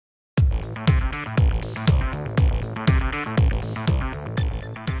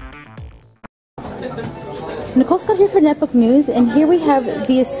Nicole Scott here for Netbook News, and here we have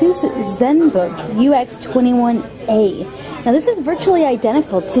the ASUS Zenbook UX21A. Now this is virtually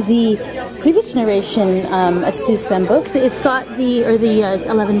identical to the previous generation ASUS Zenbooks. It's got the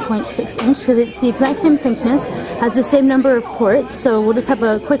 11.6 inch because it's the exact same thickness, has the same number of ports, so we'll just have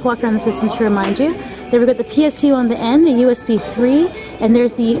a quick walk around the system to remind you. There we've got the PSU on the end, a USB 3, and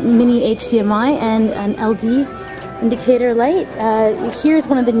there's the mini-HDMI and an LD indicator light. Here's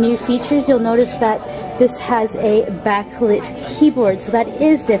one of the new features. You'll notice that this has a backlit keyboard, so that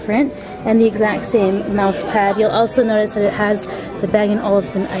is different, and the exact same mouse pad. You'll also notice that it has the Bang &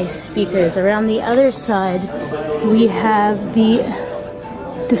 Olufsen ICE speakers. Around the other side, we have the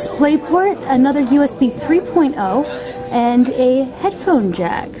display port, another USB 3.0, and a headphone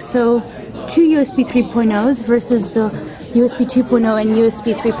jack. So two USB 3.0s versus the USB 2.0 and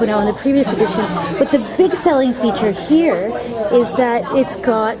USB 3.0 in the previous edition. But the big selling feature here is that it's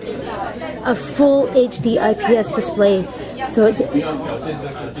got a full HD IPS display. So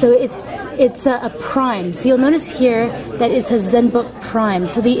it's a Prime. So you'll notice here that it says Zenbook Prime.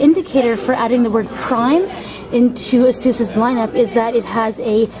 So the indicator for adding the word Prime into ASUS's lineup is that it has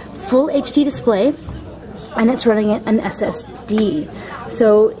a full HD display and it's running an SSD.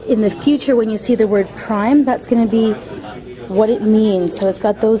 So in the future, when you see the word Prime, that's going to be what it means. So it's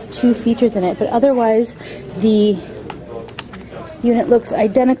got those two features in it, but otherwise the unit looks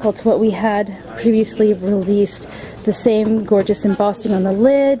identical to what we had previously released. The same gorgeous embossing on the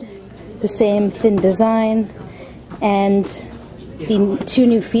lid, the same thin design, and the two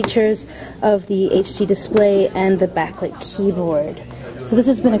new features of the HD display and the backlit keyboard. So this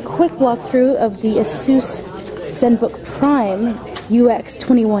has been a quick walkthrough of the ASUS Zenbook Prime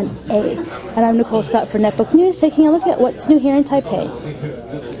UX21A. And I'm Nicole Scott for Netbook News, taking a look at what's new here in Taipei.